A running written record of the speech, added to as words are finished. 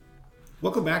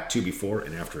Welcome back to Before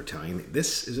and After Italian.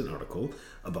 This is an article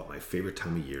about my favorite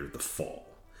time of year, the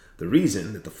fall. The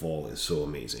reason that the fall is so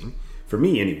amazing, for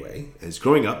me anyway, is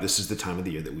growing up, this is the time of the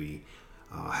year that we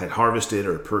had harvested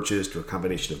or purchased, or a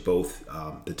combination of both,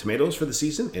 the tomatoes for the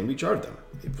season, and we jarred them.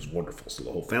 It was wonderful. So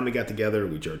the whole family got together,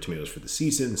 we jarred tomatoes for the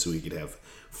season, so we could have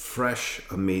fresh,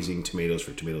 amazing tomatoes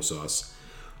for tomato sauce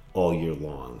all year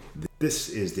long. This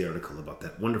is the article about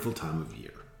that wonderful time of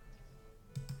year.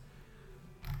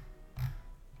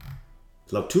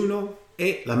 L'autunno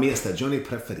è la mia stagione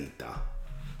preferita.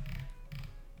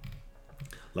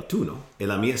 L'autunno è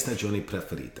la mia stagione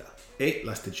preferita. È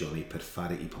la stagione per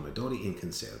fare i pomodori in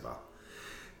conserva.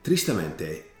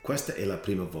 Tristemente, questa è la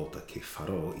prima volta che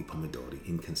farò i pomodori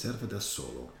in conserva da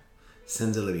solo,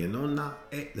 senza la mia nonna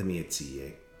e le mie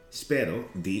zie. Spero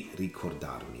di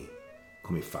ricordarmi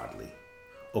come farli.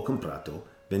 Ho comprato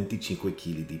 25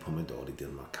 kg di pomodori del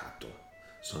mercato.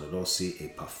 Sono rossi e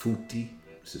paffuti.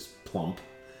 This is plump.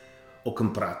 Ho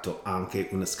comprato anche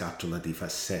una scatola di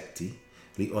fassetti.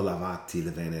 Li ho lavati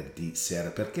il venerdì sera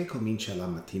perché comincia la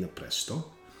mattina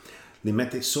presto. Li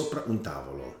mette sopra un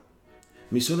tavolo.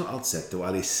 Mi sono alzato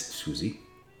alle 6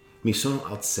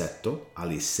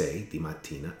 di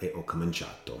mattina e ho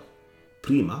cominciato.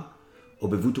 Prima ho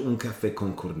bevuto un caffè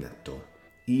con cornetto.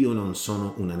 Io non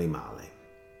sono un animale.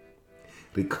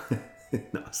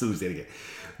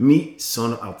 Mi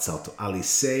sono alzato alle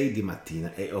 6 di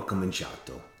mattina e ho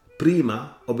cominciato.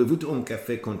 Prima ho bevuto un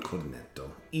caffè con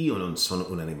cornetto. Io non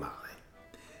sono un animale.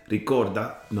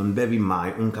 Ricorda, non bevi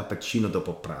mai un cappuccino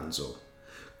dopo pranzo.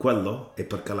 Quello è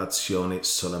per colazione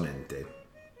solamente.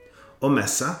 Ho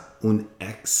messa un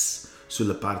X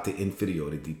sulla parte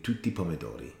inferiore di tutti i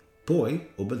pomodori. Poi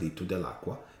ho bollito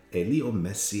dell'acqua e li ho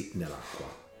messi nell'acqua.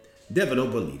 Devono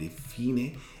bollire fino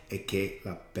a che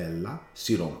la pella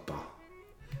si rompa.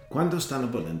 Quando stanno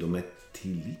bollendo,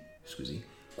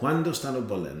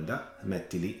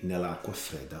 mettili nell'acqua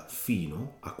fredda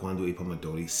fino a quando i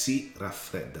pomodori si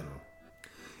raffreddano.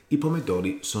 I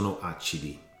pomodori sono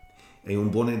acidi. È una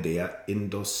buona idea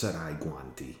indossare i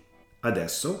guanti.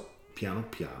 Adesso, piano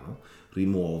piano,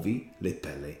 rimuovi le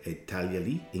pelle e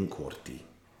tagliali in corti.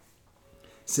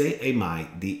 Se hai mai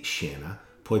di scena,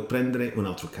 puoi prendere un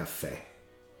altro caffè.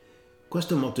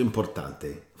 Questo è molto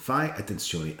importante. Fai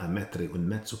attenzione a mettere un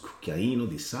mezzo cucchiaino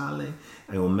di sale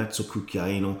e un mezzo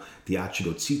cucchiaino di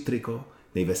acido citrico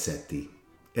nei vassetti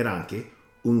e anche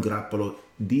un grappolo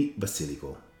di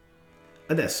basilico.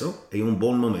 Adesso è un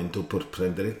buon momento per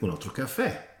prendere un altro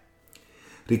caffè.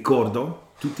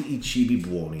 Ricordo tutti i cibi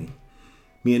buoni.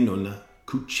 Mia nonna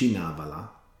cucinava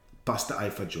la pasta ai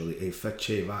fagioli e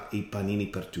faceva i panini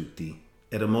per tutti.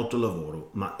 Era molto lavoro,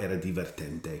 ma era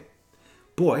divertente.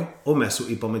 Poi ho messo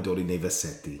i pomodori nei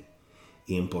vassetti.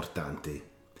 È importante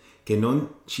che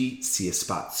non ci sia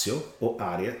spazio o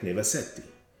aria nei vassetti.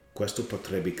 Questo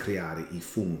potrebbe creare i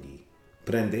funghi.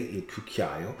 Prendi il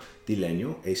cucchiaio di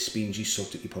legno e spingi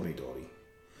sotto i pomodori.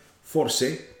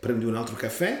 Forse prendi un altro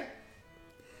caffè?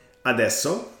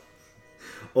 Adesso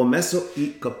ho messo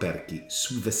i coperchi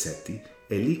sui vassetti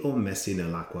e li ho messi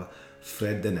nell'acqua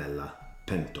fredda nella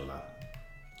pentola.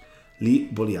 Li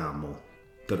bolliamo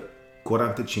per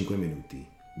 45 minuti.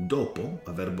 Dopo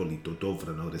aver bollito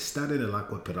dovranno restare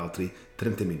nell'acqua per altri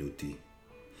 30 minuti.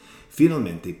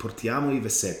 Finalmente portiamo i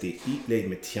vassetti e li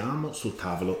mettiamo sul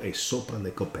tavolo e sopra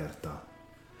le coperte.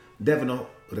 Devono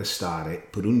restare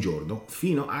per un giorno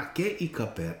fino a che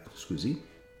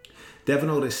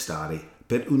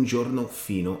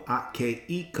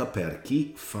i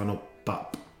coperchi fanno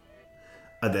pop.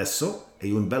 Adesso è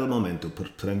un bel momento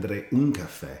per prendere un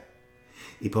caffè.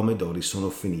 I pomodori sono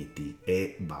finiti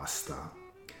e basta.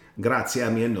 Grazie a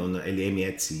mia nonna e alle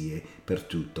mie zie per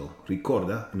tutto.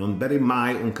 Ricorda, non bere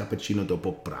mai un cappuccino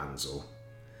dopo pranzo.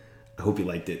 I hope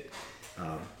you liked it.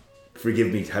 Forgive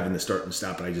me having to start and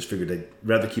stop, but I just figured I'd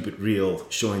rather keep it real,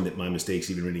 showing that my mistakes,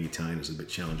 even reading Italian, is a bit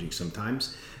challenging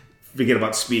sometimes. Forget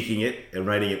about speaking it and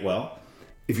writing it well.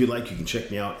 If you'd like, you can check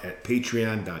me out at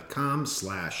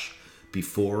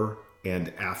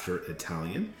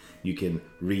patreon.com/beforeandafteritalian. You can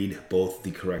read both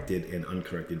the corrected and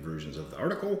uncorrected versions of the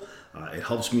article. It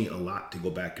helps me a lot to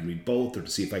go back and read both, or to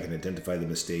see if I can identify the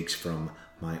mistakes from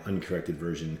my uncorrected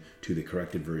version to the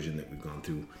corrected version that we've gone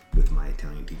through with my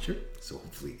Italian teacher. So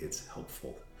hopefully it's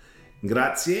helpful.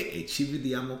 Grazie e ci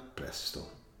vediamo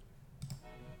presto.